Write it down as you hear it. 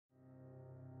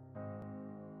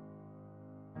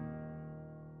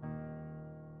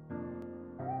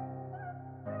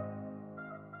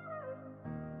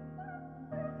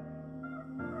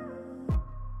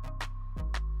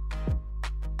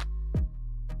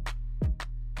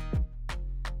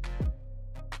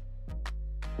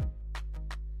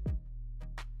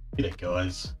G'day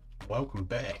guys, welcome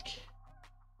back.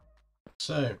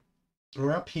 So,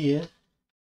 we're up here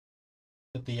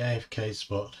at the AFK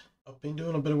spot. I've been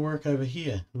doing a bit of work over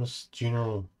here in this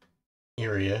general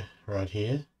area right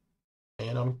here,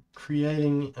 and I'm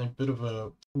creating a bit of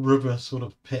a river sort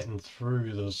of pattern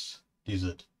through this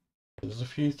desert. There's a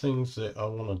few things that I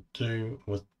want to do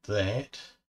with that,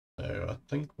 so I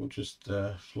think we'll just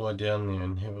fly down there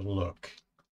and have a look.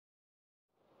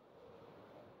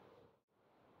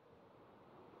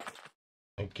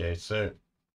 Okay, so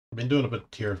I've been doing a bit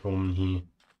of terraforming here.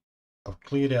 I've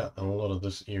cleared out a lot of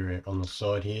this area on the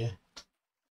side here,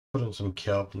 put in some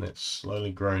kelp, and that's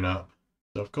slowly grown up.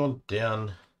 So I've gone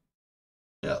down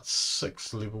about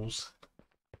 6 levels.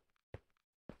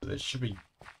 So that should be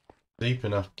deep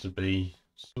enough to be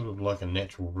sort of like a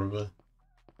natural river,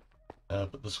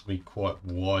 but this will be quite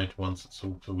wide once it's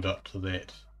all filled up to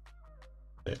that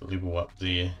level up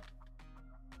there.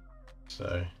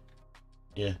 So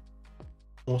yeah,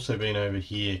 also been over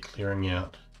here clearing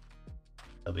out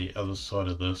the other side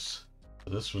of this.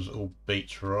 This was all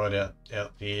beach right out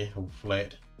there, all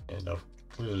flat, and I've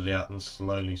cleared it out and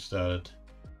slowly started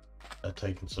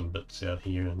taking some bits out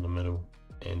here in the middle,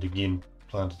 and again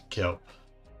planted kelp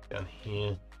down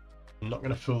here. I'm not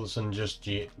going to fill this in just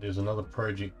yet. There's another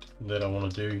project that I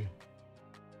want to do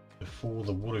before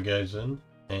the water goes in,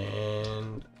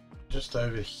 and just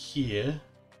over here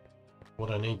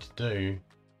what I need to do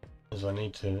is I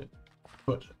need to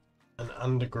put an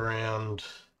underground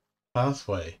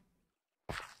pathway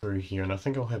through here, and I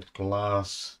think I'll have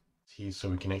glass here so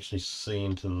we can actually see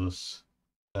into this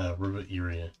river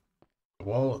area.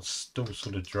 While it's still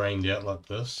sort of drained out like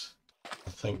this, I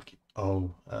think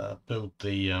I'll build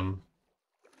the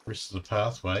rest of the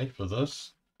pathway for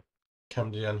this,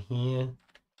 come down here,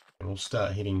 and we'll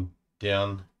start heading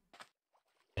down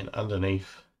and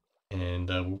underneath, and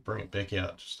we'll bring it back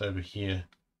out just over here.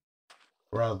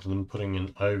 Rather than putting an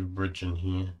overbridge in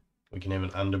here, we can have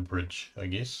an underbridge, I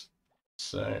guess.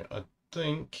 So I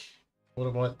think what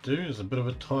I might do is a bit of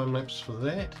a time lapse for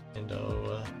that, and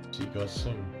I'll see you guys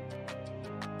soon.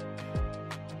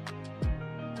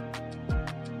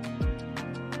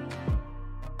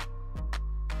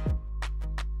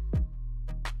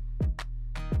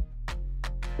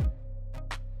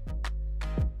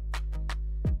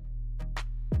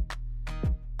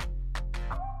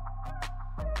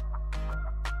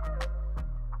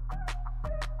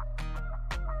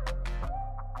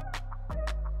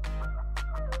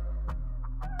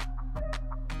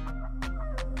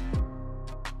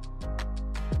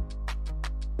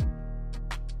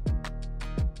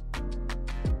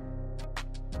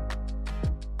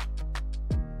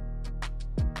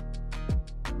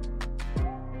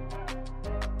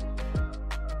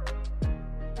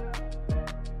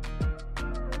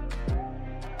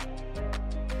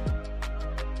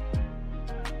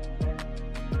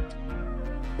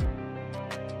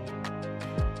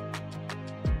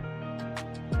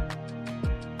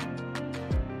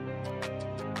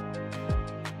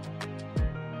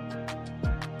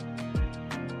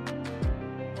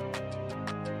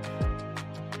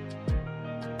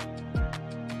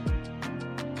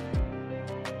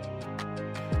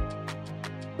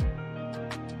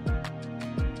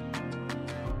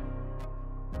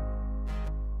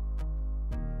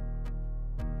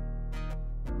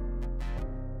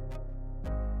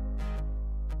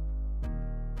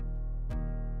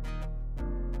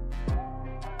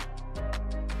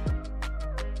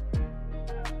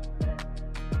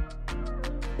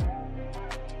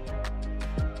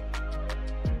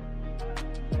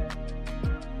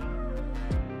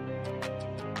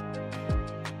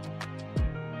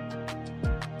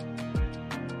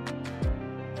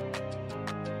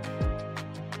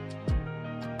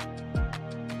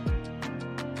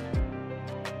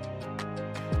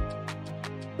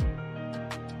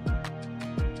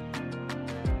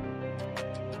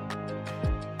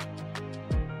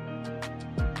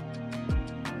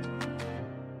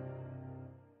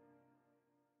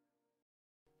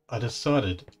 I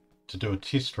decided to do a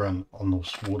test run on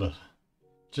this water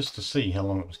just to see how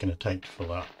long it was going to take to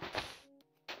fill up.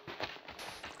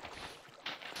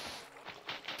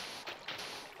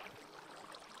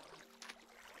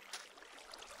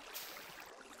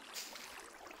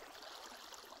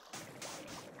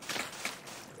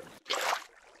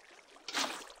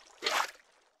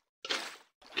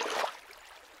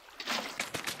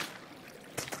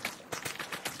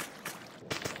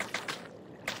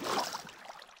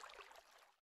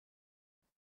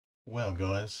 Well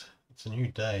guys, it's a new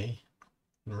day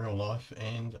in real life,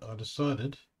 and I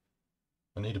decided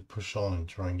I need to push on and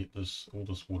try and get all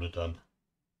this water done.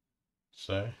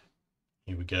 So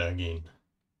here we go again.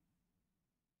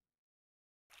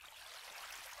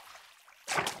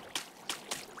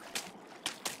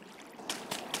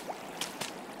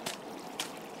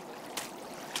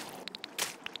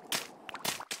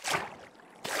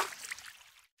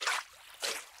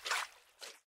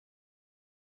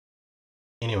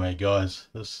 Anyway guys,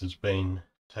 this has been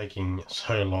taking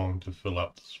so long to fill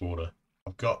up this water.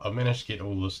 I managed to get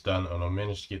all this done, and I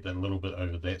managed to get that little bit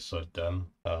over that side done.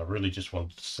 I really just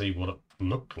wanted to see what it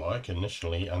looked like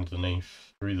initially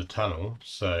underneath through the tunnel.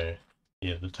 So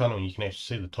yeah, the tunnel, you can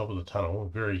actually see the top of the tunnel.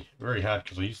 Very, very hard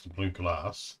because I used the blue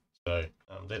glass. So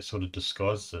that sort of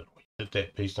disguised it. We did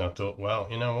that piece and I thought, well,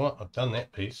 you know what? I've done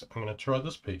that piece. I'm going to try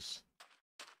this piece.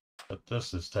 But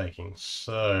this is taking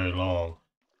so long.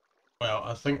 Well,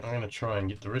 I think I'm going to try and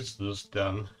get the rest of this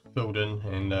done, filled in,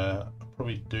 and I'll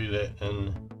probably do that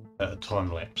in a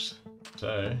time lapse.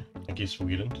 So I guess we'll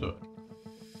get into it.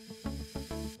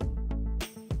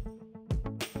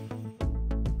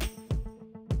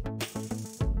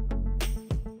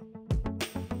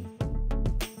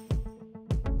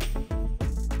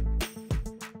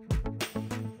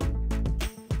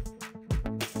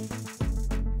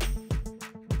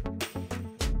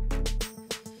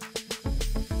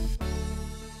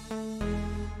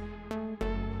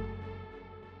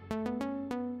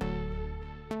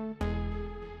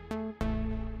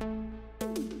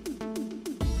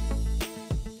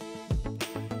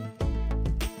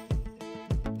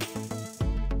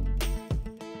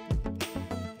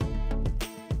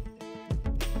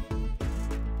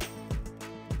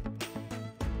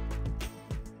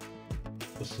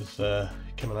 This is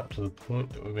coming up to the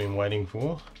point that we've been waiting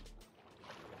for.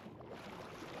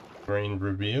 Green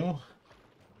reveal.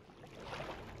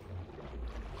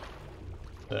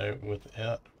 So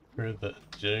without further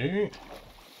ado,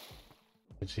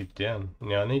 let's head down.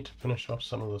 Now I need to finish off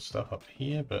some of the stuff up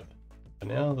here, but for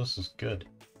now this is good.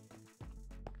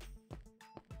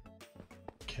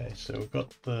 Okay, so we've got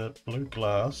the blue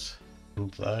glass, and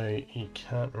though you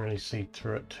can't really see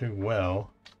through it too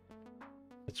well,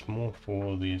 it's more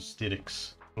for the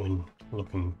aesthetics when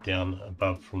looking down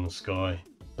above from the sky.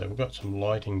 So we've got some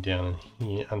lighting down in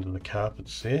here under the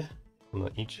carpets there on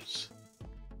the edges.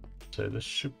 So this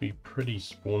should be pretty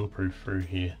spawn proof through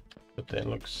here, but that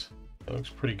looks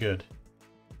pretty good.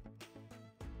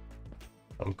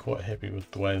 I'm quite happy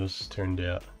with the way this turned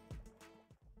out.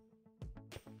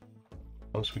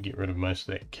 Once we get rid of most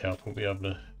of that kelp, we'll be able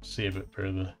to see a bit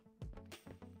further.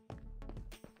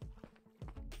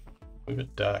 A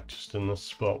bit dark just in this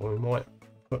spot. We might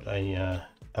put a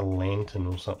lantern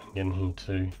or something in here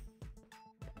too.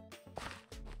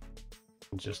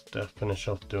 And just finish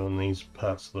off doing these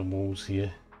parts of the walls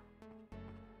here.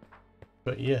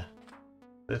 But yeah,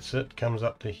 that's it. Comes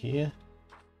up to here.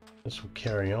 This will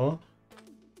carry on.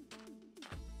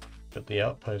 Got the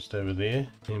outpost over there,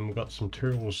 and we've got some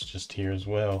tools just here as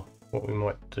well. What we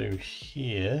might do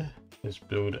here is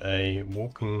build a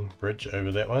walking bridge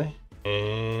over that way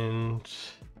and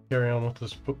carry on with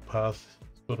this footpath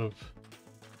sort of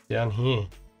down here,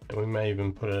 and we may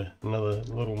even put another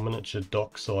little miniature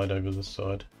dock side over this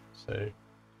side, so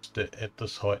just at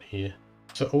this height here.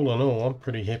 So all in all, I'm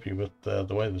pretty happy with the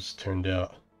way this turned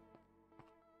out.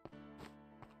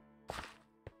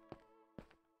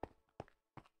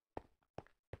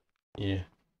 Yeah,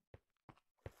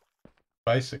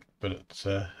 basic, but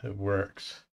it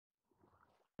works.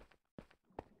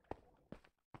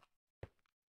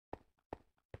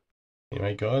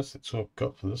 Anyway guys, that's all I've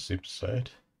got for this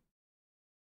episode.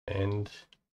 And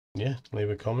yeah, leave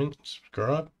a comment,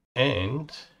 subscribe,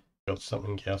 and got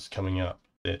something else coming up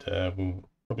that will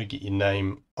probably get your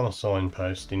name on a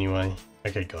signpost anyway.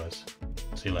 Okay guys,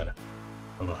 see you later.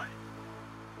 Bye bye.